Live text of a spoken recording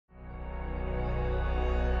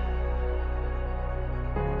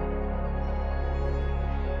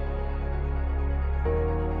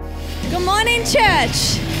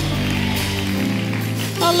church.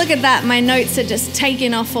 Oh, look at that. My notes are just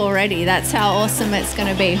taking off already. That's how awesome it's going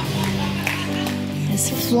to be.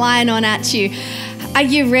 It's flying on at you. Are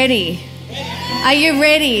you ready? Are you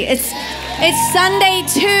ready? It's Sunday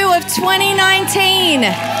 2 of 2019.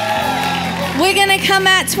 We're going to come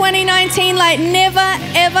at 2019 like never,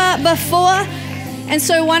 ever before. And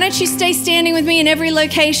so why don't you stay standing with me in every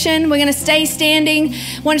location? We're going to stay standing.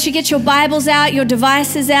 Why don't you get your Bibles out, your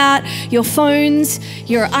devices out, your phones,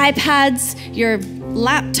 your iPads, your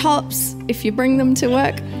laptops, if you bring them to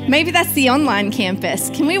work. Maybe that's the online campus.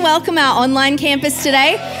 Can we welcome our online campus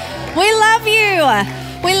today? We love you.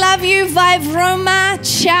 We love you, VIVE Roma.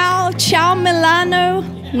 Ciao Milano.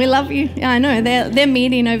 We love you. Yeah, I know. They're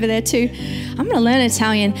meeting over there too. I'm going to learn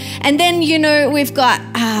Italian. And then, we've got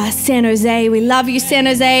San Jose. We love you, San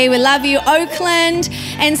Jose. We love you, Oakland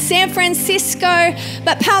and San Francisco.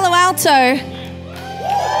 But Palo Alto,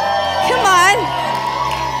 come on.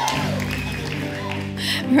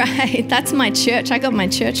 Right, that's my church. I got my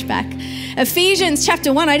church back. Ephesians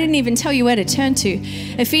chapter 1. I didn't even tell you where to turn to.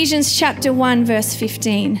 Ephesians chapter 1, verse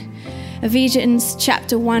 15. Ephesians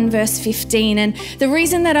chapter 1, verse 15. And the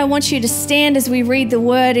reason that I want you to stand as we read the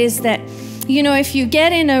word is that, if you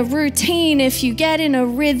get in a routine, if you get in a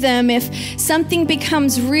rhythm, if something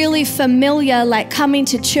becomes really familiar, like coming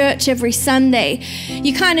to church every Sunday,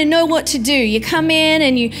 you kind of know what to do. You come in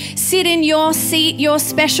and you sit in your seat, your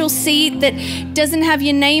special seat that doesn't have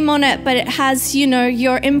your name on it, but it has,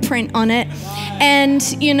 your imprint on it. And,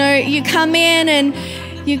 you come in and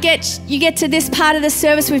you get to this part of the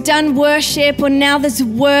service. We've done worship, or now there's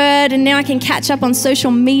word, and now I can catch up on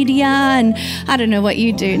social media, and I don't know what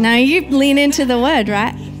you do. Now you lean into the word,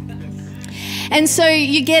 right? And so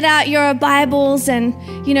you get out your Bibles, and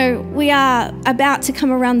we are about to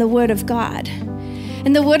come around the Word of God.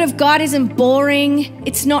 And the Word of God isn't boring.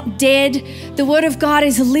 It's not dead. The Word of God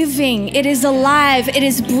is living. It is alive. It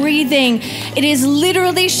is breathing. It is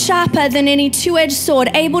literally sharper than any two-edged sword,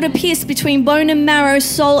 able to pierce between bone and marrow,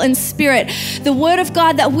 soul and spirit. The Word of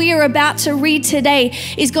God that we are about to read today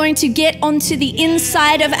is going to get onto the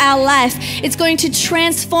inside of our life. It's going to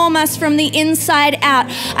transform us from the inside out.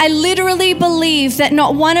 I literally believe that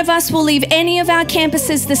not one of us will leave any of our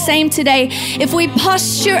campuses the same today if we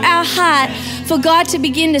posture our heart for God to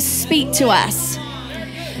begin to speak to us.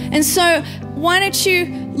 And so why don't you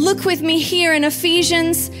look with me here in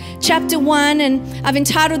Ephesians chapter 1, and I've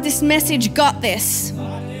entitled this message, Got This.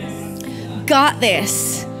 Got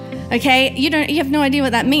This. Okay, you have no idea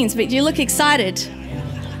what that means, but you look excited.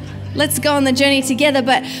 Let's go on the journey together.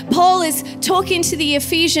 But Paul is talking to the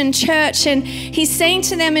Ephesian church, and he's saying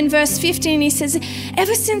to them in verse 15, he says,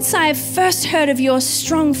 ever since I first heard of your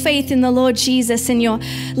strong faith in the Lord Jesus and your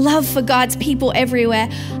love for God's people everywhere,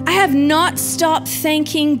 I have not stopped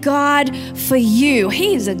thanking God for you.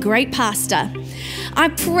 He is a great pastor. I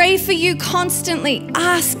pray for you constantly,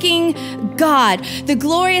 asking God, the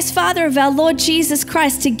glorious Father of our Lord Jesus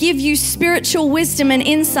Christ, to give you spiritual wisdom and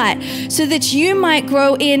insight so that you might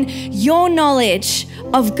grow in your knowledge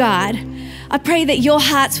of God. I pray that your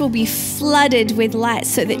hearts will be flooded with light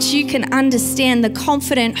so that you can understand the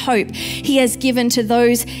confident hope He has given to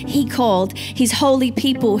those He called, His holy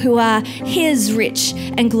people who are His rich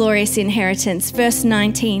and glorious inheritance. Verse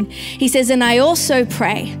 19, he says, and I also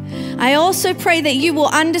pray that you will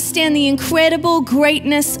understand the incredible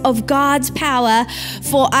greatness of God's power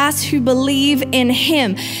for us who believe in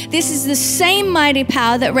Him. This is the same mighty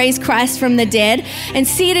power that raised Christ from the dead and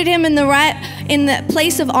seated Him in the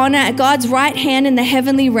place of honor at God's right hand in the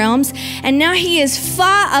heavenly realms. And now He is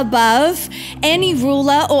far above any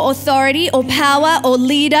ruler or authority or power or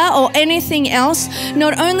leader or anything else,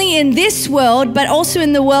 not only in this world, but also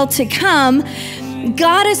in the world to come.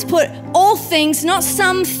 God has put all things, not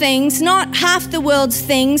some things, not half the world's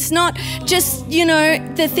things, not just,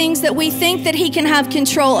 the things that we think that He can have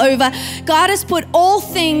control over. God has put all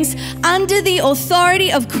things under the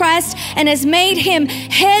authority of Christ and has made Him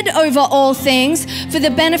head over all things for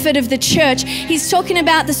the benefit of the church. He's talking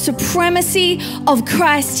about the supremacy of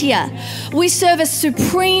Christ here. We serve a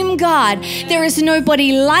supreme God. There is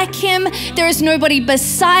nobody like Him. There is nobody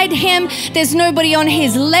beside Him. There's nobody on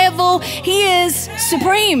His level. He is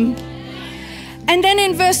supreme. And then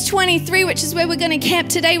in verse 23, which is where we're going to camp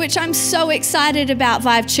today, which I'm so excited about,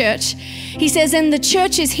 VIVE Church, he says, and the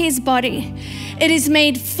church is His body. It is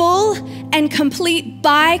made full and complete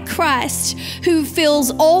by Christ, who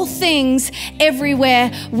fills all things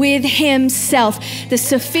everywhere with Himself. The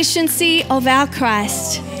sufficiency of our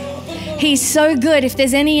Christ. He's so good. If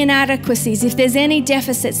there's any inadequacies, if there's any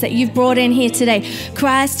deficits that you've brought in here today,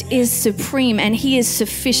 Christ is supreme and he is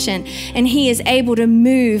sufficient and he is able to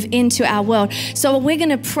move into our world. So we're going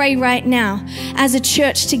to pray right now as a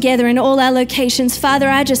church together in all our locations. Father,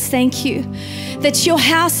 I just thank you that your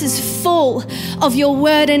house is full of your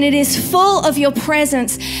word and it is full of your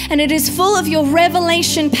presence and it is full of your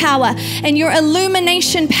revelation power and your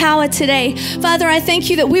illumination power today. Father, I thank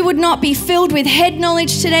you that we would not be filled with head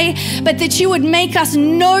knowledge today, but that you would make us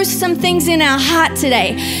know some things in our heart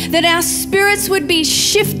today, that our spirits would be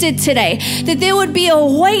shifted today, that there would be a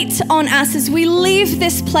weight on us as we leave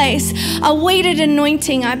this place, a weighted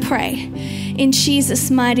anointing, I pray, in Jesus'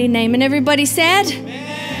 mighty name. And everybody said,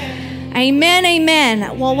 amen,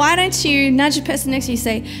 amen. Well, why don't you nudge the person next to you and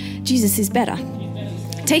say, Jesus is better.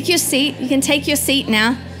 Take your seat. You can take your seat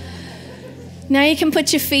now. Now you can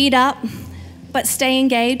put your feet up, but stay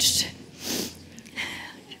engaged.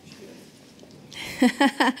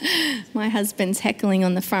 My husband's heckling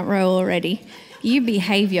on the front row already. You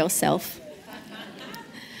behave yourself.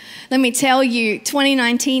 Let me tell you,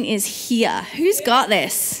 2019 is here. Who's got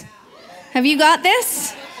this? Have you got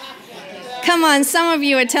this? Come on, some of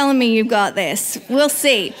you are telling me you've got this. We'll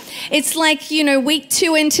see. It's like, week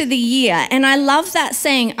 2 into the year. And I love that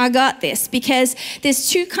saying, I got this, because there's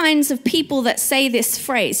two kinds of people that say this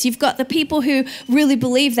phrase. You've got the people who really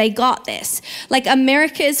believe they got this. Like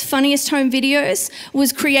America's Funniest Home Videos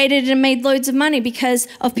was created and made loads of money because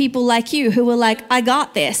of people like you who were like, I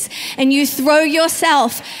got this. And you throw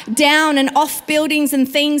yourself down and off buildings and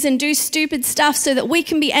things and do stupid stuff so that we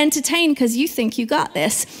can be entertained because you think you got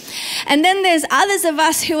this. And then there's others of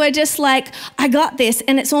us who are just like, I got this.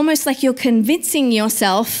 And it's almost like you're convincing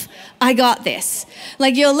yourself, I got this.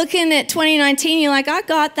 Like you're looking at 2019, you're like, I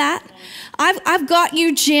got that. I've got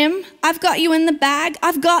you, Jim. I've got you in the bag.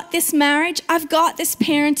 I've got this marriage. I've got this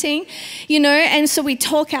parenting, and so we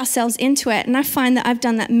talk ourselves into it. And I find that I've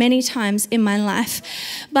done that many times in my life.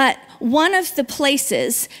 But one of the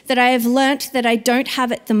places that I have learnt that I don't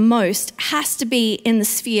have it the most has to be in the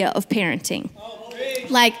sphere of parenting.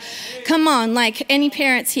 Like, come on, like any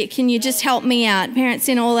parents here, can you just help me out? Parents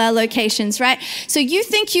in all our locations, right? So you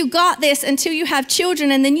think you got this until you have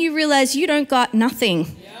children and then you realize you don't got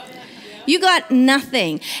nothing. You got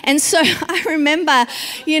nothing. And so I remember,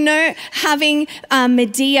 having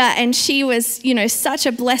Medea, and she was, such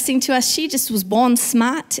a blessing to us. She just was born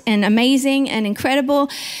smart and amazing and incredible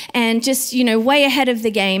and just, way ahead of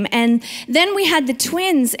the game. And then we had the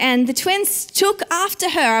twins, and the twins took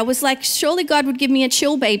after her. I was like, surely God would give me a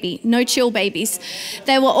chill baby. No chill babies.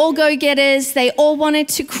 They were all go-getters. They all wanted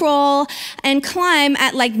to crawl and climb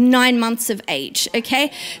at like 9 months of age,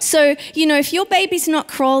 okay? So, if your baby's not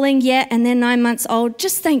crawling yet, and they're 9 months old,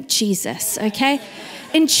 just thank Jesus, okay?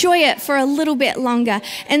 Enjoy it for a little bit longer.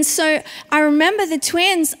 And so I remember the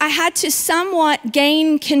twins, I had to somewhat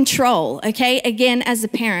gain control, okay, again as a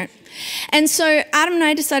parent. And so Adam and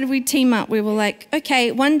I decided we'd team up. We were like,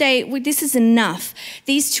 okay, one day, this is enough.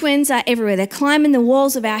 These twins are everywhere. They're climbing the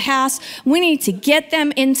walls of our house. We need to get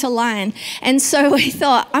them into line. And so we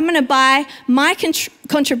thought, I'm going to buy my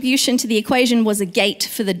contribution to the equation was a gate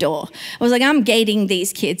for the door. I was like, I'm gating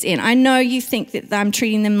these kids in. I know you think that I'm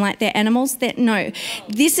treating them like they're animals. No,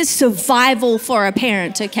 this is survival for a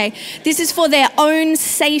parent, okay? This is for their own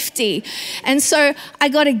safety. And so I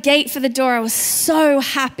got a gate for the door. I was so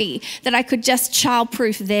happy that I could just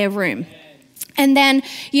childproof their room. And then,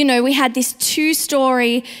 we had this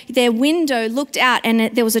 2-story, their window looked out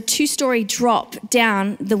and there was a 2-story drop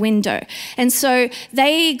down the window. And so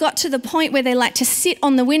they got to the point where they like to sit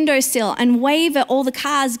on the windowsill and wave at all the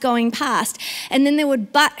cars going past. And then they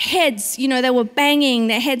would butt heads, they were banging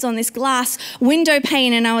their heads on this glass window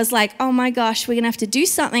pane. And I was like, oh my gosh, we're going to have to do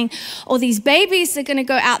something or these babies are going to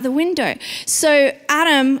go out the window. So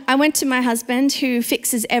Adam, I went to my husband who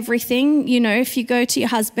fixes everything. If you go to your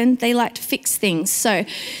husband, they like to fix things. So,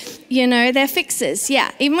 they're fixers.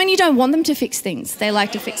 Yeah, even when you don't want them to fix things, they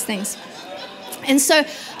like to fix things. And so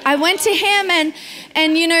I went to him and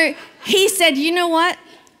he said, you know what?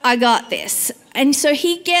 I got this. And so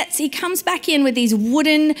he comes back in with these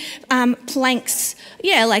wooden planks.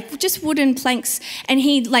 Yeah, like just wooden planks. And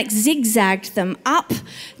he like zigzagged them up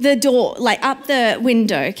the door, like up the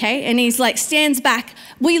window, okay? And he's like stands back.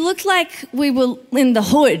 We looked like we were in the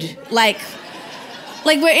hood, like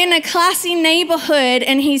we're in a classy neighborhood,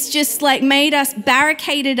 and he's just like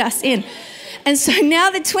barricaded us in. And so now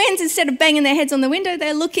the twins, instead of banging their heads on the window,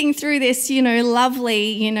 they're looking through this,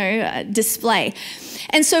 lovely, display.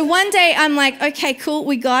 And so one day I'm like, okay, cool,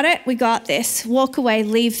 we got it, we got this. Walk away,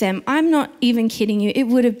 leave them. I'm not even kidding you. It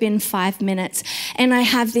would have been 5 minutes. And I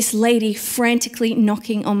have this lady frantically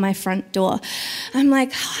knocking on my front door. I'm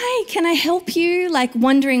like, hi, can I help you? Like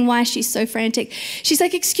wondering why she's so frantic. She's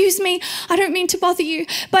like, excuse me, I don't mean to bother you,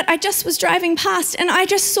 but I just was driving past and I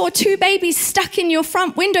just saw 2 babies stuck in your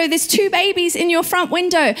front window. There's 2 babies in your front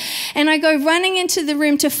window. And I go running into the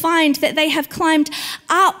room to find that they have climbed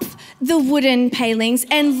up the wooden palings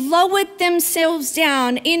and lowered themselves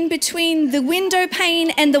down in between the window pane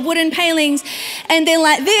and the wooden palings. And they're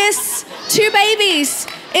like this, 2 babies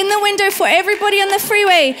in the window for everybody on the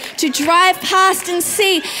freeway to drive past and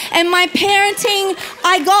see. And my parenting,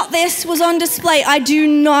 I got this, was on display. I do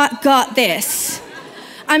not got this.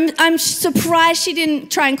 I'm surprised she didn't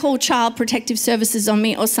try and call Child Protective Services on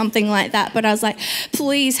me or something like that. But I was like,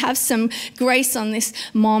 please have some grace on this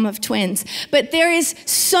mom of twins. But there is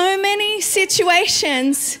so many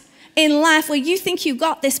situations in life where you think you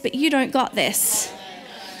got this, but you don't got this.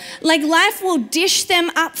 Like life will dish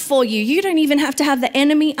them up for you. You don't even have to have the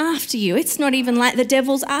enemy after you. It's not even like the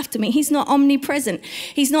devil's after me. He's not omnipresent.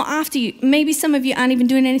 He's not after you. Maybe some of you aren't even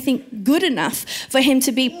doing anything good enough for him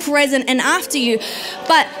to be present and after you.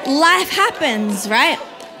 But life happens, right?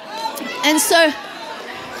 And so,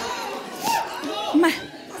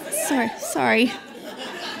 sorry.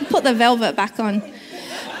 Put the velvet back on.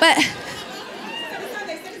 But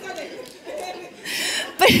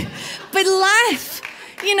life,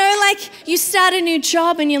 you know, like you start a new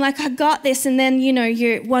job and you're like, I got this. And then, you know,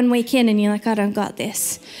 you're 1 week in and you're like, I don't got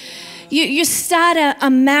this. You start a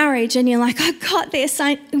marriage and you're like, I got this.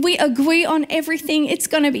 We agree on everything. It's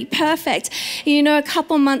going to be perfect. You know, a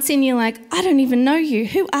couple months in, you're like, I don't even know you.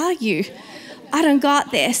 Who are you? I don't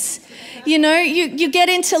got this. You know, you get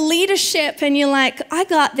into leadership and you're like, I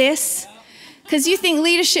got this. Because you think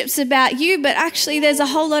leadership's about you, but actually there's a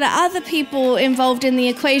whole lot of other people involved in the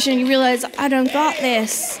equation. You realize, I don't got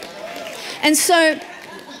this. And so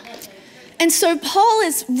Paul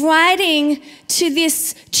is writing to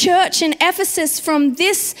this church in Ephesus from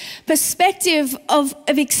this perspective of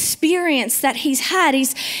experience that he's had.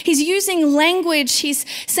 He's using language. He's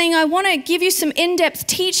saying, I want to give you some in-depth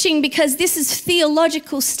teaching because this is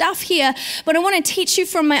theological stuff here, but I want to teach you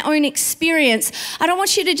from my own experience. I don't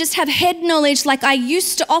want you to just have head knowledge like I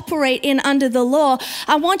used to operate in under the law.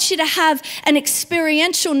 I want you to have an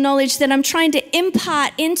experiential knowledge that I'm trying to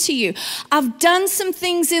impart into you. I've done some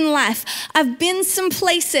things in life. I've been some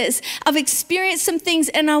places. I've experienced some things,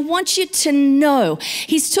 and I want you to know.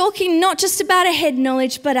 He's talking not just about a head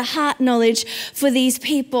knowledge, but a heart knowledge for these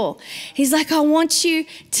people. He's like, I want you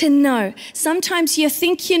to know. Sometimes you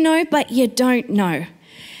think you know, but you don't know.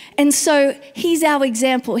 And so he's our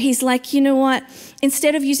example. He's like, you know what?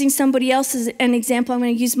 Instead of using somebody else as an example, I'm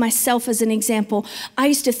going to use myself as an example. I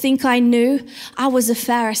used to think I knew. I was a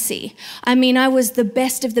Pharisee. I mean, I was the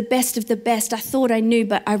best of the best of the best. I thought I knew,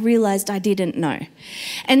 but I realized I didn't know.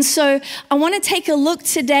 And so I want to take a look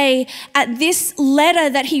today at this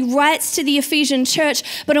letter that he writes to the Ephesian church,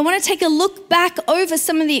 but I want to take a look back over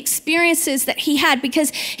some of the experiences that he had,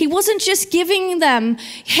 because he wasn't just giving them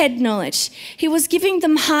head knowledge. He was giving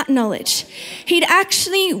them heart knowledge. He'd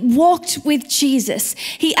actually walked with Jesus.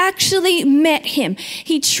 He actually met him.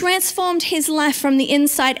 He transformed his life from the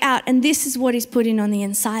inside out, and this is what he's putting on the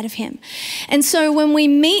inside of him. And so when we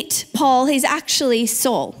meet Paul, he's actually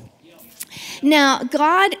Saul. Now,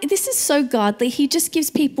 God, this is so godly. He just gives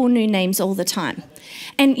people new names all the time.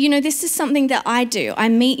 And, you know, this is something that I do. I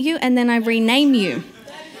meet you and then I rename you.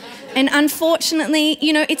 And unfortunately,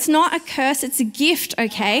 you know, it's not a curse, it's a gift,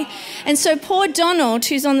 okay? And so poor Donald,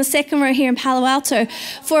 who's on the second row here in Palo Alto,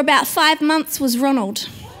 for about 5 months was Ronald,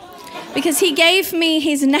 because he gave me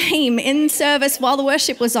his name in service while the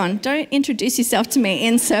worship was on. Don't introduce yourself to me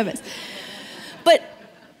in service. But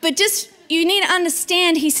just, you need to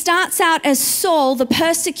understand, he starts out as Saul, the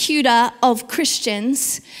persecutor of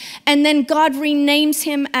Christians, and then God renames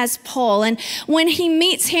him as Paul. And when he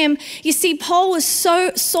meets him, you see,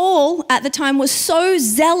 Saul at the time was so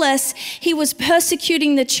zealous, he was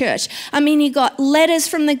persecuting the church. I mean, he got letters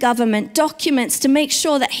from the government, documents to make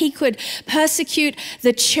sure that he could persecute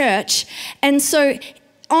the church. And so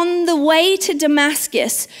on the way to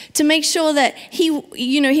Damascus, to make sure that he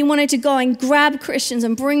wanted to go and grab Christians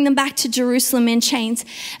and bring them back to Jerusalem in chains.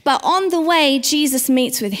 But on the way, Jesus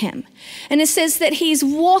meets with him. And it says that he's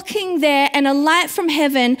walking there and a light from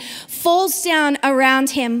heaven falls down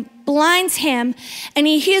around him, blinds him, and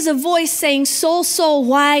he hears a voice saying, Saul, Saul,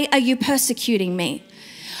 why are you persecuting me?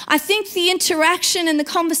 I think the interaction and the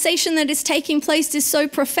conversation that is taking place is so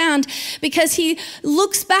profound, because he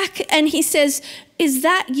looks back and he says, is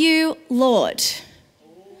that you, Lord?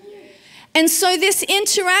 And so this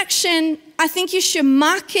interaction, I think you should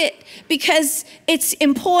mark it because it's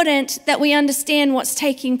important that we understand what's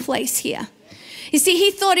taking place here. You see,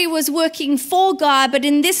 he thought he was working for God, but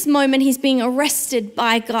in this moment, he's being arrested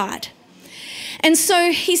by God. And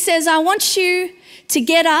so he says, I want you to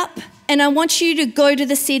get up and I want you to go to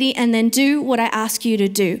the city and then do what I ask you to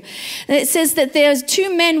do. And it says that there's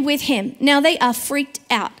two men with him. Now they are freaked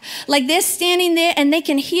out. Like they're standing there and they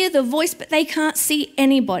can hear the voice, but they can't see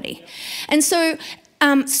anybody. And so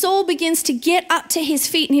Saul begins to get up to his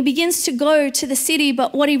feet and he begins to go to the city,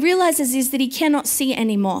 but what he realizes is that he cannot see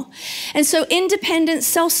anymore. And so independent,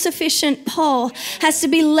 self-sufficient Paul has to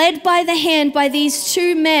be led by the hand by these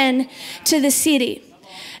two men to the city.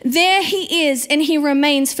 There he is, and he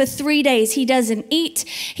remains for 3 days. He doesn't eat,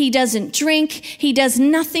 he doesn't drink, he does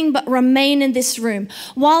nothing but remain in this room.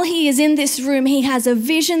 While he is in this room, he has a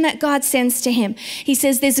vision that God sends to him. He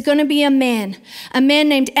says, there's going to be a man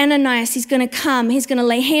named Ananias. He's going to come, he's going to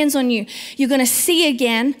lay hands on you. You're going to see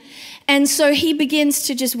again. And so he begins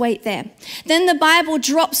to just wait there. Then the Bible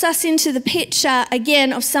drops us into the picture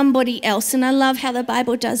again of somebody else. And I love how the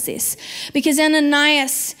Bible does this. Because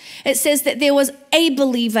Ananias, it says that there was a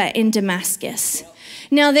believer in Damascus.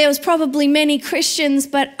 Now there was probably many Christians,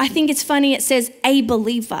 but I think it's funny it says a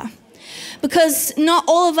believer. Because not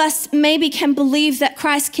all of us maybe can believe that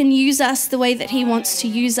Christ can use us the way that he wants to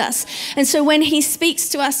use us. And so when he speaks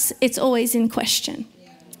to us, it's always in question.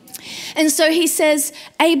 And so he says,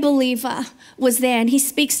 a believer was there, and he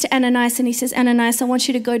speaks to Ananias and he says, Ananias, I want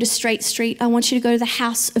you to go to Straight Street. I want you to go to the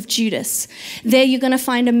house of Judas. There you're going to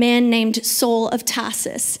find a man named Saul of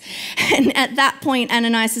Tarsus. And at that point,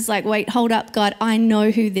 Ananias is like, wait, hold up, God, I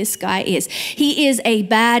know who this guy is. He is a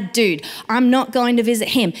bad dude. I'm not going to visit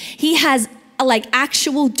him. He has like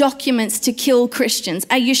actual documents to kill Christians.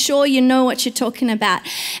 Are you sure you know what you're talking about?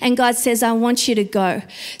 And God says, I want you to go.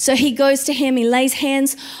 So he goes to him, he lays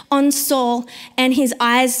hands on Saul, and his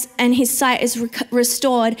eyes and his sight is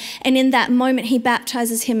restored. And in that moment, he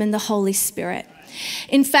baptizes him in the Holy Spirit.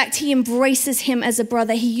 In fact, he embraces him as a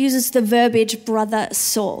brother. He uses the verbiage, brother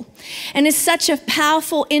Saul. And it's such a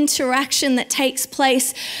powerful interaction that takes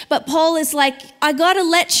place. But Paul is like, I got to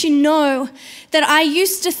let you know that I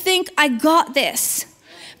used to think I got this,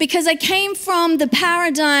 because I came from the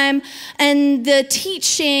paradigm and the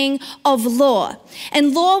teaching of law.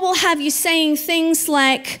 And law will have you saying things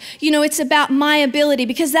like, you know, it's about my ability,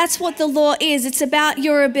 because that's what the law is. It's about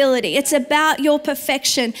your ability. It's about your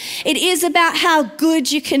perfection. It is about how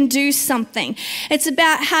good you can do something. It's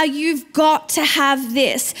about how you've got to have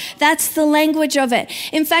this. That's the language of it.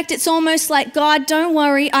 In fact, it's almost like, God, don't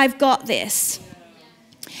worry, I've got this.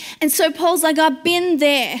 And so Paul's like, I've been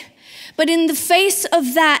there. But in the face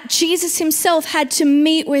of that, Jesus himself had to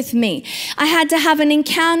meet with me. I had to have an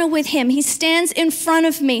encounter with him. He stands in front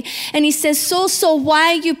of me and he says, Saul, Saul,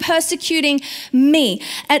 why are you persecuting me?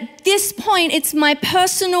 At this point, it's my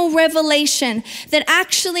personal revelation that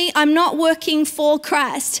actually I'm not working for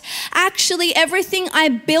Christ. Actually, everything I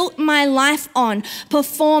built my life on,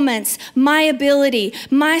 performance, my ability,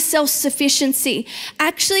 my self-sufficiency,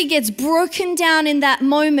 actually gets broken down in that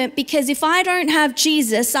moment, because if I don't have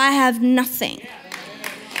Jesus, I have nothing.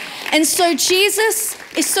 And so Jesus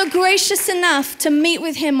is so gracious enough to meet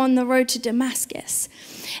with him on the road to Damascus.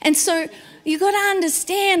 And so you got to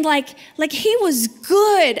understand, like he was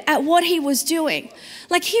good at what he was doing.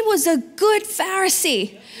 Like he was a good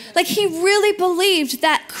Pharisee. Like he really believed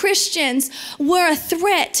that Christians were a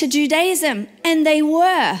threat to Judaism, and they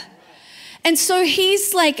were. And so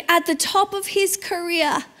he's like at the top of his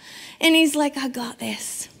career, and he's like, I got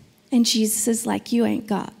this. And Jesus is like, you ain't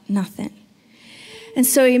got nothing. And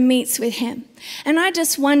so he meets with him. And I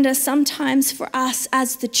just wonder sometimes for us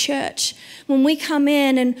as the church, when we come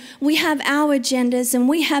in and we have our agendas and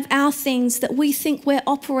we have our things that we think we're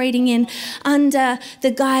operating in under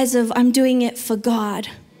the guise of, I'm doing it for God.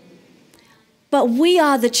 But we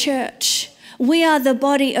are the church. We are the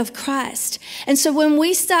body of Christ. And so when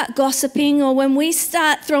we start gossiping, or when we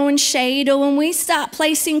start throwing shade, or when we start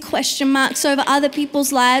placing question marks over other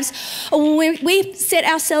people's lives, or when we set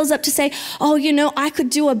ourselves up to say, oh, you know, I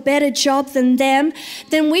could do a better job than them,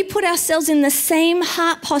 then we put ourselves in the same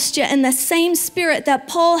heart posture and the same spirit that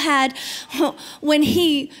Paul had when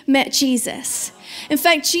he met Jesus. In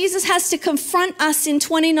fact, Jesus has to confront us in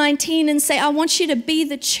 2019 and say, I want you to be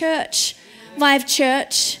the church, VIVE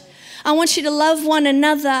Church. I want you to love one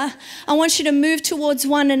another. I want you to move towards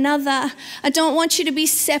one another. I don't want you to be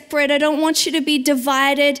separate. I don't want you to be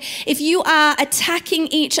divided. If you are attacking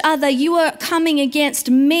each other, you are coming against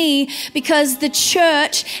me, because the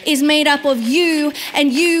church is made up of you,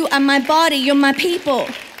 and you are my body. You're my people.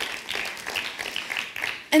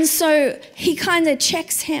 And so he kind of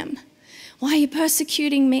checks him. Why are you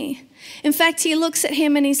persecuting me? In fact, he looks at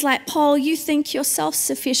him and he's like, Paul, you think you're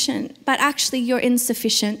self-sufficient, but actually you're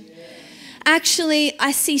insufficient. Actually,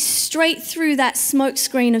 I see straight through that smoke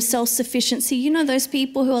screen of self-sufficiency. You know those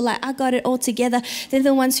people who are like, I got it all together. They're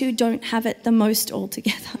the ones who don't have it the most all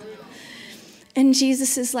together. And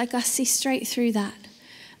Jesus is like, I see straight through that.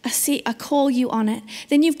 I call you on it.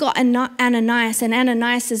 Then you've got Ananias, and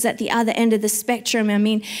Ananias is at the other end of the spectrum. I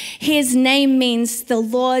mean, his name means the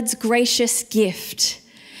Lord's gracious gift.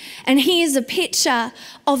 And he is a picture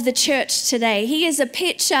of the church today. He is a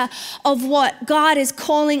picture of what God is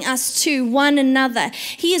calling us to one another.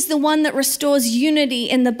 He is the one that restores unity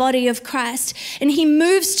in the body of Christ. And he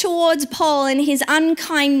moves towards Paul in his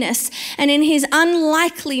unkindness and in his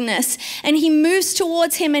unlikeliness. And he moves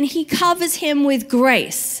towards him and he covers him with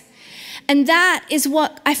grace. And that is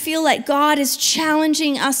what I feel like God is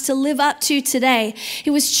challenging us to live up to today. He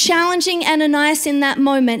was challenging Ananias in that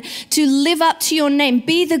moment to live up to your name.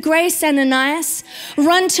 Be the grace, Ananias.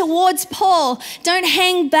 Run towards Paul. Don't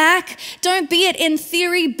hang back. Don't be it in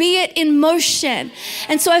theory. Be it in motion.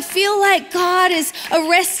 And so I feel like God is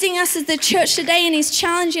arresting us as the church today, and he's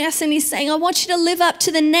challenging us, and he's saying, I want you to live up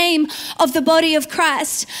to the name of the body of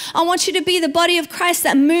Christ. I want you to be the body of Christ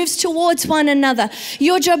that moves towards one another.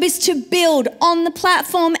 Your job is to build on the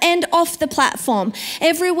platform and off the platform.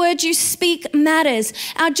 Every word you speak matters.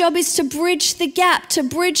 Our job is to bridge the gap, to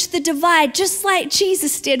bridge the divide, just like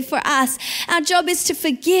Jesus did for us. Our job is to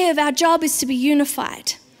forgive. Our job is to be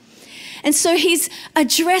unified. And so he's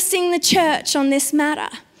addressing the church on this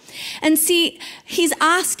matter. And see, he's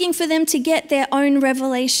asking for them to get their own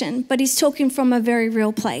revelation, but he's talking from a very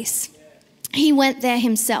real place. He went there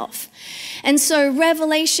himself. And so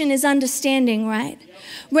revelation is understanding, right?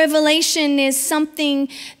 Revelation is something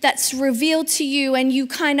that's revealed to you and you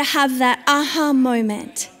kind of have that aha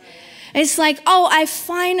moment. It's like, oh, I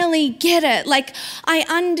finally get it. Like, I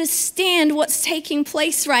understand what's taking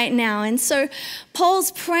place right now. And so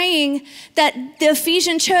Paul's praying that the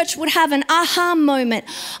Ephesian church would have an aha moment.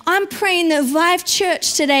 I'm praying that VIVE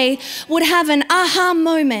Church today would have an aha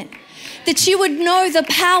moment, that you would know the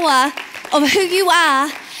power of who you are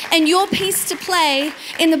and your piece to play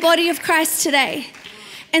in the body of Christ today.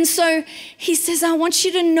 And so he says, I want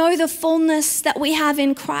you to know the fullness that we have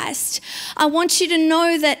in Christ. I want you to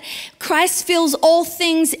know that Christ fills all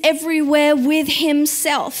things everywhere with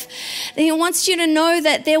himself. He wants you to know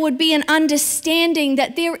that there would be an understanding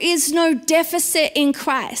that there is no deficit in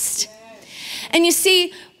Christ. And you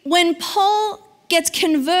see, when Paul gets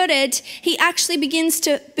converted, he actually begins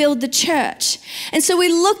to build the church. And so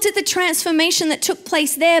we looked at the transformation that took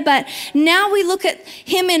place there, but now we look at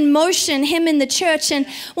him in motion, him in the church. And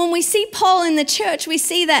when we see Paul in the church, we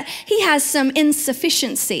see that he has some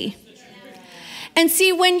insufficiency. And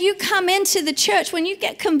see, when you come into the church, when you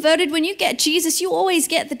get converted, when you get Jesus, you always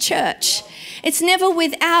get the church. It's never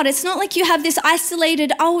without. It's not like you have this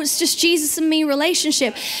isolated, oh, it's just Jesus and me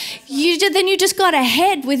relationship. Then you just got a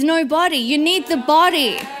head with no body. You need the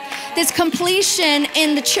body. There's completion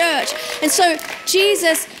in the church. And so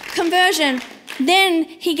Jesus, conversion, then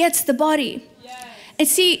he gets the body. And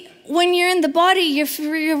see, when you're in the body, you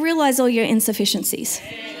realize all your insufficiencies.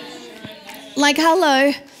 Like,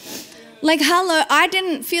 hello, I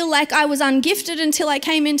didn't feel like I was ungifted until I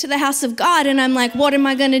came into the house of God, and I'm like, what am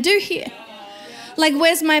I going to do here? Like,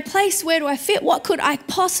 where's my place? Where do I fit? What could I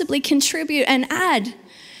possibly contribute and add?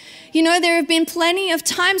 You know, there have been plenty of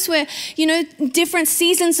times where, you know, different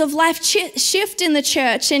seasons of life shift in the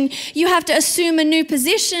church, and you have to assume a new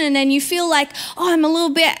position, and you feel like, oh, I'm a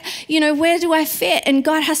little bit, you know, where do I fit? And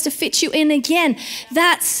God has to fit you in again.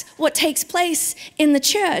 That's what takes place in the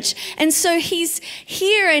church. And so he's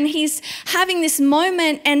here and he's having this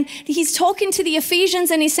moment, and he's talking to the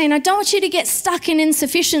Ephesians, and he's saying, I don't want you to get stuck in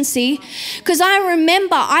insufficiency, because I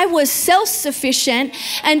remember I was self-sufficient,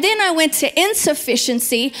 and then I went to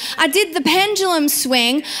insufficiency. I did the pendulum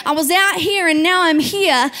swing. I was out here and now I'm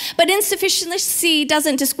here. But insufficiency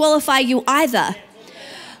doesn't disqualify you either.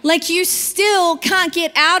 Like, you still can't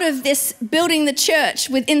get out of this building the church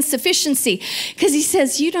with insufficiency, because he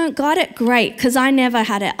says, you don't got it? Great, because I never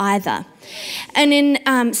had it either. And in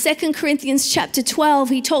 2 Corinthians chapter 12,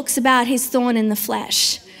 he talks about his thorn in the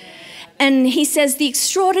flesh. And he says, the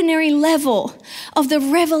extraordinary level of the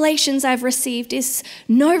revelations I've received is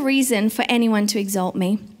no reason for anyone to exalt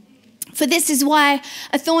me. For this is why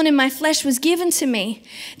a thorn in my flesh was given to me,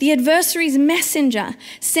 the adversary's messenger,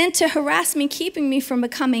 sent to harass me, keeping me from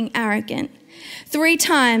becoming arrogant. 3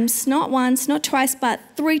 times, not once, not twice, but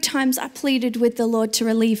 3 times I pleaded with the Lord to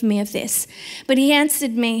relieve me of this. But he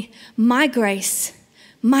answered me, my grace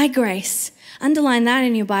My grace, underline that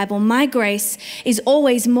in your Bible, my grace is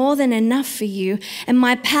always more than enough for you, and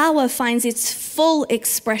my power finds its full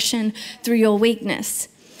expression through your weakness.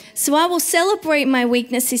 So I will celebrate my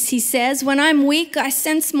weaknesses, he says. When I'm weak, I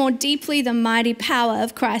sense more deeply the mighty power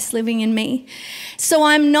of Christ living in me. So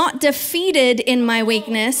I'm not defeated in my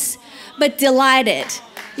weakness, but delighted.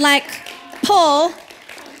 Like, Paul,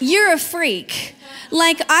 you're a freak.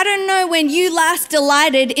 Like, I don't know when you last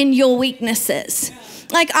delighted in your weaknesses.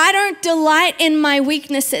 Like, I don't delight in my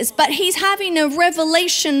weaknesses, but he's having a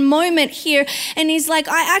revelation moment here. And he's like,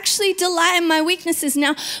 I actually delight in my weaknesses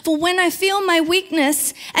now. For when I feel my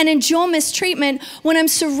weakness and endure mistreatment, when I'm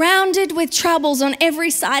surrounded with troubles on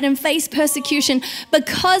every side and face persecution,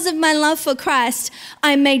 because of my love for Christ,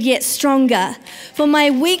 I'm made yet stronger. For my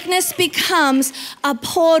weakness becomes a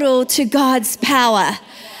portal to God's power.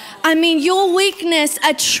 I mean, your weakness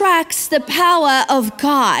attracts the power of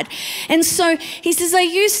God. And so he says, I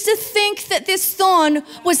used to think that this thorn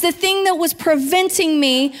was the thing that was preventing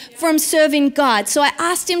me from serving God. So I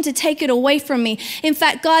asked him to take it away from me. In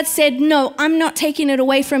fact, God said, no, I'm not taking it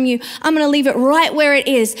away from you. I'm going to leave it right where it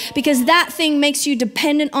is, because that thing makes you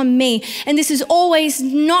dependent on me. And this is always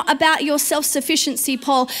not about your self-sufficiency,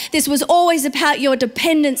 Paul. This was always about your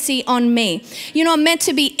dependency on me. You're not meant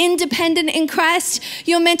to be independent in Christ.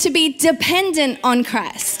 You're meant to be dependent on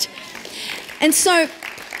Christ. And so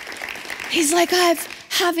he's like, I'm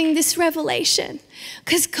having this revelation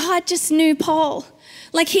because God just knew Paul.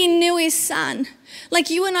 Like, he knew his son. Like,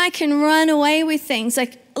 you and I can run away with things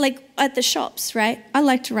like at the shops, right? I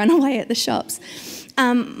like to run away at the shops.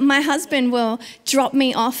 My husband will drop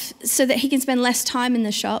me off so that he can spend less time in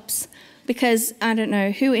the shops, because I don't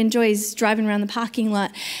know who enjoys driving around the parking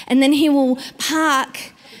lot. And then he will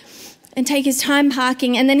park and take his time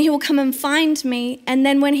parking, and then he will come and find me. And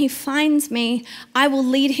then when he finds me, I will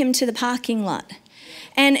lead him to the parking lot.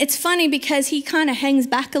 And it's funny because he kind of hangs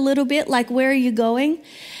back a little bit, like, where are you going?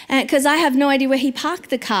 Because I have no idea where he parked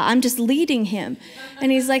the car. I'm just leading him.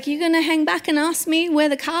 And he's like, you're going to hang back and ask me where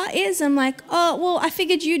the car is? I'm like, oh, well, I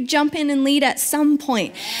figured you'd jump in and lead at some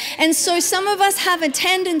point. And so some of us have a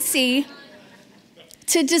tendency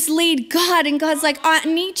to just lead God, and God's like, I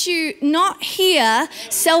need you not here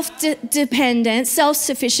self-dependent,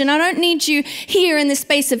 self-sufficient. I don't need you here in the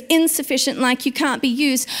space of insufficient, like you can't be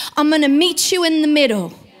used. I'm going to meet you in the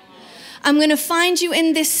middle. I'm going to find you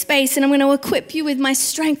in this space, and I'm going to equip you with my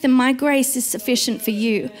strength, and my grace is sufficient for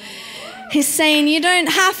you. He's saying you don't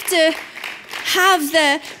have to have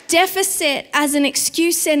the deficit as an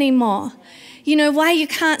excuse anymore. You know, why you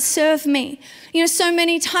can't serve me. You know, so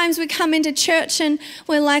many times we come into church and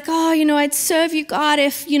we're like, oh, you know, I'd serve you, God,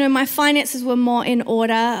 if, you know, my finances were more in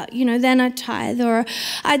order, you know, then I'd tithe. Or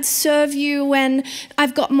I'd serve you when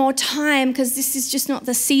I've got more time because this is just not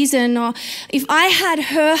the season. Or if I had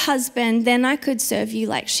her husband, then I could serve you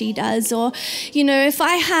like she does. Or, you know, if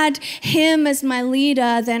I had him as my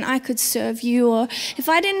leader, then I could serve you. Or if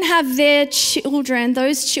I didn't have their children,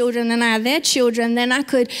 those children, and I had their children, then I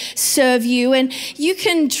could serve you. And you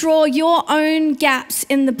can draw your own gaps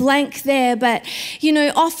in the blank there, but you know,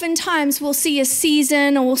 oftentimes we'll see a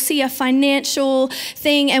season or we'll see a financial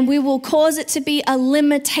thing and we will cause it to be a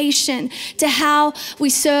limitation to how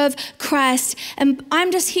we serve Christ. And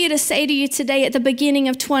I'm just here to say to you today at the beginning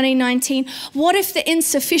of 2019, what if the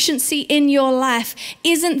insufficiency in your life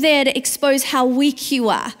isn't there to expose how weak you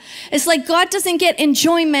are? It's like God doesn't get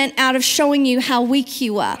enjoyment out of showing you how weak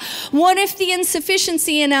you are. What if the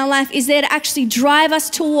insufficiency in our life is there to actually drive us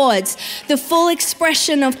towards the full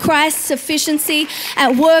expression of Christ's sufficiency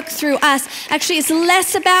at work through us? Actually, it's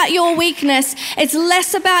less about your weakness, it's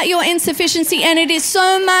less about your insufficiency, and it is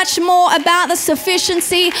so much more about the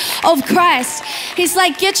sufficiency of Christ. He's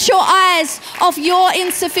like, get your eyes off your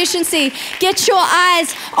insufficiency, get your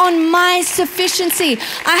eyes on my sufficiency.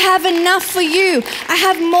 I have enough for you. I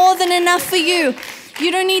have more than enough for you.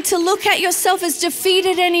 You don't need to look at yourself as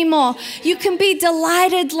defeated anymore. You can be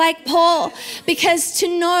delighted like Paul, because to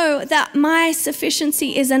know that my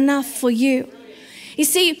sufficiency is enough for you. You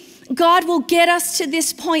see, God will get us to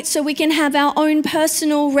this point so we can have our own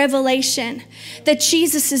personal revelation that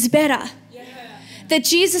Jesus is better. That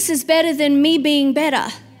Jesus is better than me being better.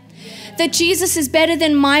 That Jesus is better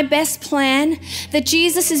than my best plan, that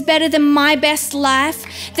Jesus is better than my best life,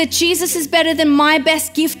 that Jesus is better than my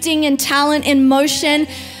best gifting and talent and motion,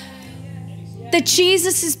 that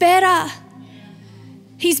Jesus is better.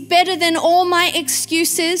 He's better than all my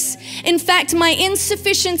excuses. In fact, my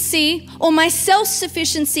insufficiency or my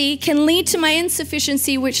self-sufficiency can lead to my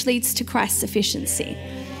insufficiency, which leads to Christ's sufficiency.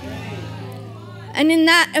 And in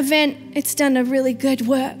that event, it's done a really good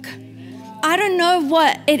work. I don't know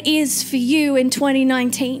what it is for you in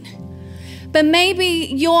 2019, but maybe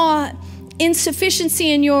your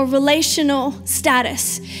insufficiency in your relational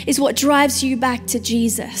status is what drives you back to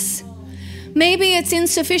Jesus. Maybe it's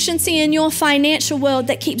insufficiency in your financial world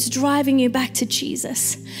that keeps driving you back to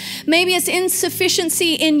Jesus. Maybe it's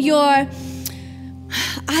insufficiency in your,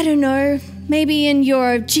 maybe in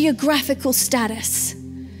your geographical status.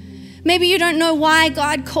 Maybe you don't know why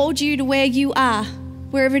God called you to where you are,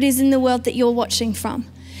 wherever it is in the world that you're watching from.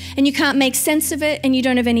 And you can't make sense of it, and you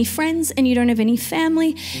don't have any friends, and you don't have any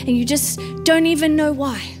family, and you just don't even know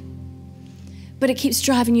why. But it keeps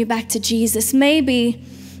driving you back to Jesus. Maybe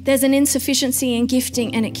there's an insufficiency in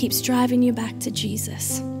gifting, and it keeps driving you back to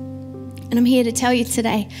Jesus. And I'm here to tell you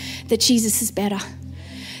today that Jesus is better,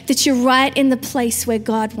 that you're right in the place where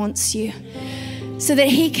God wants you, so that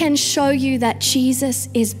he can show you that Jesus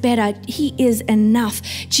is better. He is enough.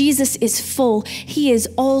 Jesus is full. He is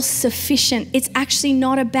all sufficient. It's actually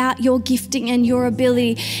not about your gifting and your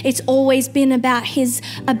ability. It's always been about his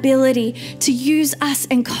ability to use us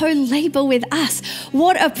and co-labor with us.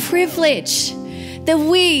 What a privilege that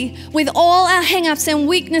we, with all our hang-ups and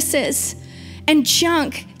weaknesses and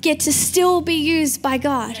junk, get to still be used by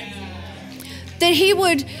God. That he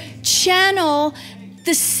would channel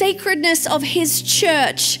the sacredness of his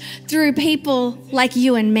church through people like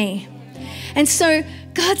you and me. And so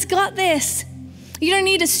God's got this. You don't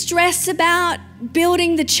need to stress about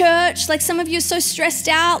building the church. Like some of you are so stressed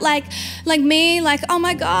out, like me, like, oh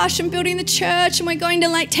my gosh, I'm building the church and we're going to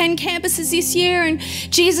like 10 campuses this year, and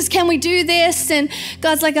Jesus, can we do this? And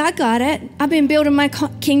God's like, I got it. I've been building my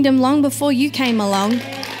kingdom long before you came along.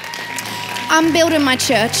 I'm building my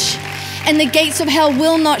church, and the gates of hell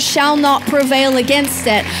shall not prevail against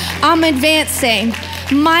it. I'm advancing.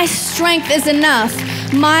 My strength is enough.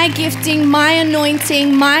 My gifting, my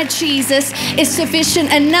anointing, my Jesus is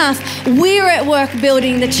sufficient enough. We're at work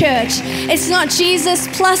building the church. It's not Jesus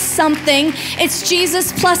plus something. It's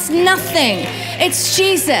Jesus plus nothing. It's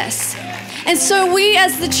Jesus. And so we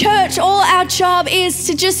as the church, all our job is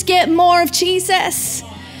to just get more of Jesus.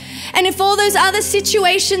 And if all those other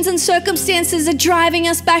situations and circumstances are driving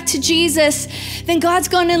us back to Jesus, then God's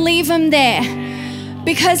going to leave them there,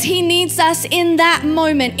 because he needs us in that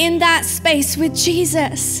moment, in that space with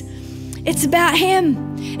Jesus. It's about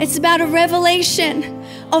him. It's about a revelation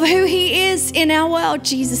of who he is in our world.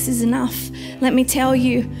 Jesus is enough, let me tell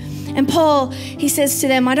you. And Paul, he says to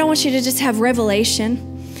them, I don't want you to just have revelation.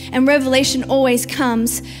 And revelation always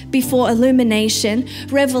comes before illumination.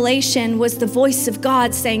 Revelation was the voice of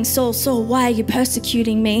God saying, Saul, Saul, why are you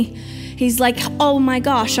persecuting me? He's like, oh my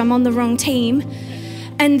gosh, I'm on the wrong team.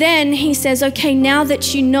 And then he says, okay, now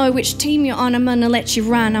that you know which team you're on, I'm going to let you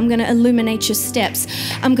run. I'm going to illuminate your steps.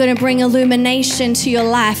 I'm going to bring illumination to your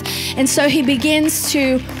life. And so he begins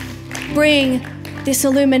to bring this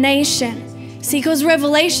illumination. See, because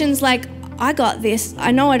revelation's like, I got this.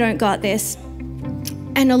 I know I don't got this.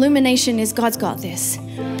 And illumination is God's got this.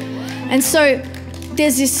 And so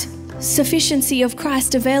there's this sufficiency of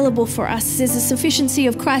Christ available for us. There's a sufficiency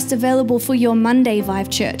of Christ available for your Monday VIVE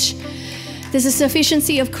church. There's a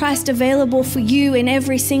sufficiency of Christ available for you in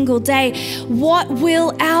every single day. What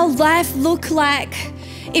will our life look like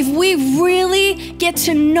if we really get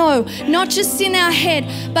to know, not just in our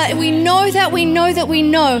head, but we know that we know that we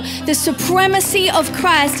know the supremacy of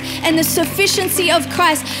Christ and the sufficiency of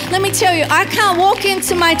Christ. Let me tell you, I can't walk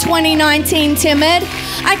into my 2019 timid.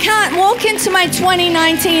 I can't walk into my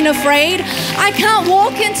 2019 afraid. I can't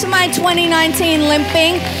walk into my 2019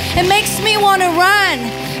 limping. It makes me want to run.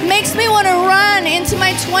 It makes me want to run into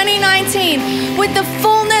my 2019 with the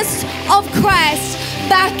fullness of Christ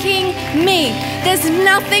backing me. There's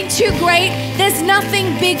nothing too great. There's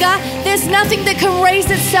nothing bigger. There's nothing that can raise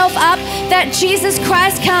itself up that Jesus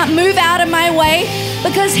Christ can't move out of my way,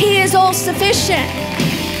 because he is all sufficient.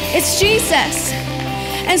 It's Jesus.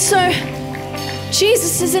 And so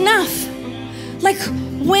Jesus is enough. Like,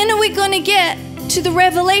 when are we going to get to the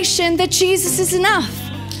revelation that Jesus is enough?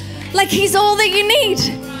 Like, he's all that you need.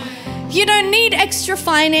 You don't need extra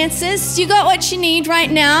finances. You got what you need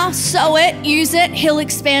right now. Sow it, use it, he'll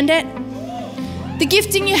expand it. The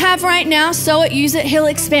gifting you have right now, sow it, use it, he'll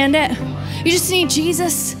expand it. You just need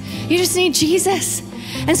Jesus. You just need Jesus.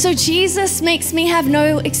 And so Jesus makes me have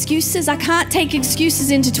no excuses. I can't take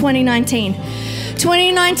excuses into 2019.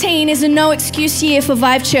 2019 is a no excuse year for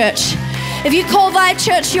VIVE Church. If you call VIVE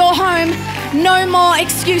Church your home, no more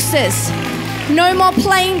excuses. No more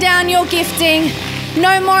playing down your gifting.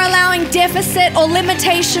 No more allowing deficit or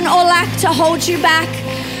limitation or lack to hold you back.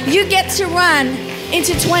 You get to run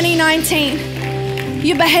into 2019.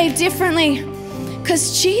 You behave differently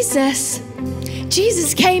because Jesus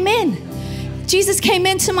came in. Jesus came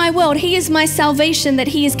into my world. He is my salvation that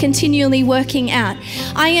he is continually working out.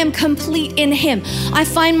 I am complete in him. I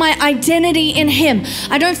find my identity in him.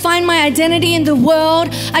 I don't find my identity in the world.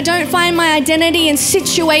 I don't find my identity in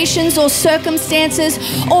situations or circumstances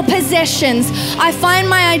or possessions. I find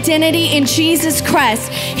my identity in Jesus Christ.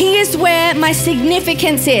 He is where my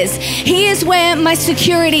significance is. He is where my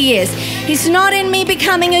security is. He's not in me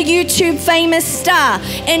becoming a YouTube famous star,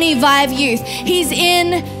 any VIVE youth. He's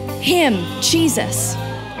in him, Jesus.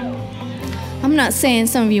 I'm not saying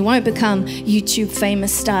some of you won't become YouTube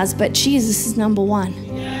famous stars, but Jesus is number one.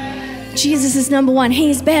 Jesus is number one.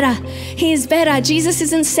 He is better. He is better. Jesus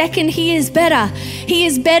isn't second. He is better. He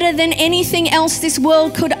is better than anything else this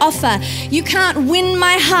world could offer. You can't win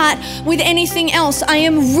my heart with anything else. I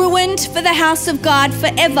am ruined for the house of God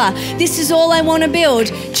forever. This is all I want to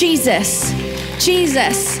build. Jesus.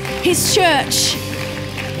 Jesus. His church.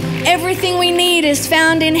 Everything we need is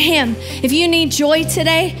found in him. If you need joy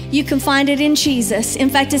today, you can find it in Jesus. In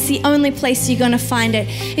fact, it's the only place you're going to find it.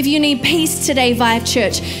 If you need peace today, VIVE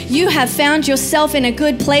Church, you have found yourself in a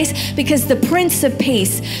good place because the Prince of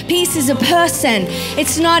Peace. Peace is a person.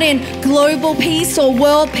 It's not in global peace or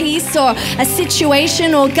world peace or a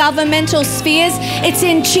situation or governmental spheres. It's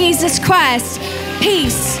in Jesus Christ.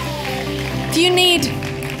 Peace. If you need,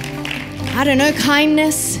 I don't know,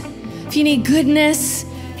 kindness, if you need goodness,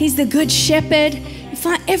 he's the good shepherd. You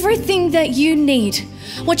find everything that you need.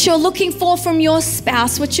 What you're looking for from your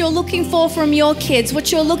spouse, what you're looking for from your kids,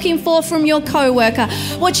 what you're looking for from your co-worker,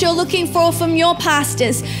 what you're looking for from your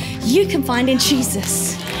pastors, you can find in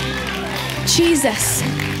Jesus. Jesus.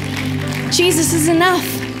 Jesus is enough.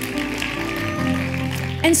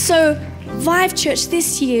 And so, VIVE Church,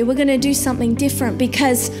 this year, we're going to do something different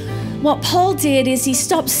because what Paul did is he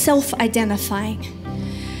stopped self-identifying.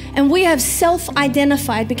 And we have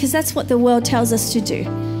self-identified because that's what the world tells us to do.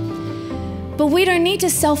 But we don't need to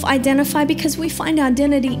self-identify because we find our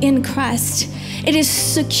identity in Christ. It is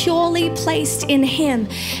securely placed in him.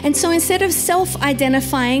 And so instead of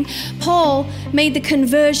self-identifying, Paul made the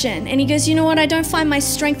conversion. And he goes, you know what? I don't find my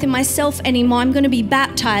strength in myself anymore. I'm going to be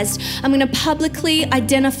baptized. I'm going to publicly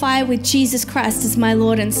identify with Jesus Christ as my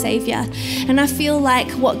Lord and Savior. And I feel like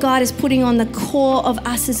what God is putting on the core of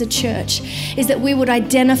us as a church is that we would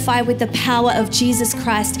identify with the power of Jesus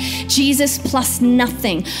Christ. Jesus plus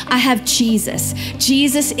nothing. I have Jesus.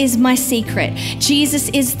 Jesus is my secret. Jesus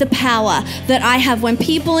is the power that I have when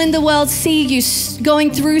people in the world see you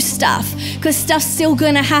going through stuff, because stuff's still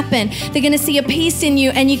going to happen. They're going to see a peace in you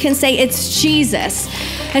and you can say, it's Jesus.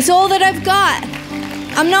 It's all that I've got.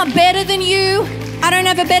 I'm not better than you. I don't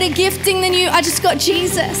have a better gifting than you. I just got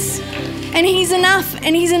Jesus. And he's enough.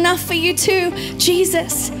 And he's enough for you too.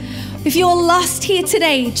 Jesus. If you're lost here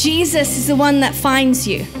today, Jesus is the one that finds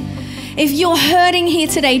you. If you're hurting here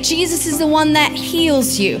today, Jesus is the one that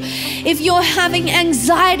heals you. If you're having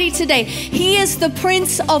anxiety today, he is the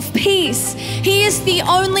Prince of Peace. He is the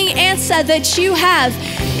only answer that you have.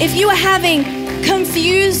 If you are having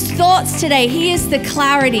confused thoughts today, he is the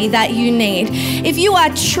clarity that you need. If you are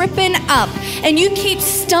tripping up and you keep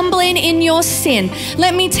stumbling in your sin,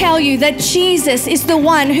 let me tell you that Jesus is the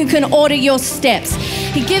one who can order your steps.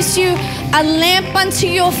 He gives you a lamp unto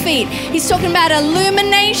your feet. He's talking about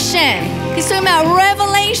illumination. He's talking about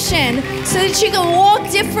revelation so that you can walk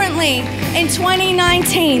differently in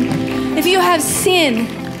 2019. If you have sin,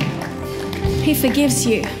 he forgives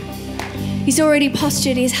you. He's already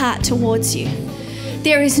postured his heart towards you.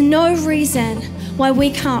 There is no reason why we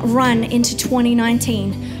can't run into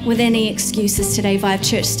 2019 with any excuses today, VIVE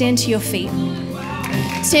Church. Stand to your feet.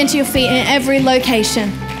 Stand to your feet in every location.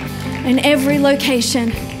 In every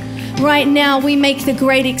location. Right now, we make the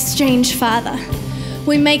great exchange, Father.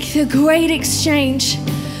 We make the great exchange.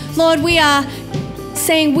 Lord, we are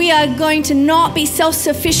saying we are going to not be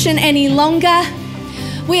self-sufficient any longer.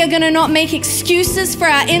 We are going to not make excuses for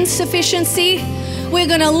our insufficiency. We're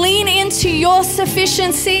going to lean into your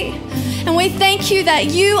sufficiency. And we thank you that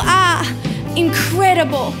you are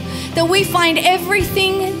incredible, that we find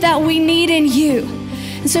everything that we need in you.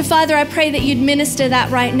 And so, Father, I pray that you'd minister that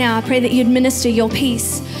right now. I pray that you'd minister your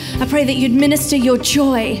peace. I pray that you'd minister your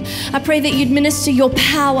joy. I pray that you'd minister your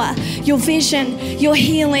power, your vision, your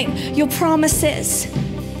healing, your promises.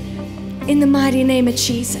 In the mighty name of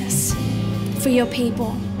Jesus, for your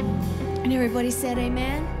people. And everybody said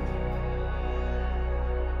amen.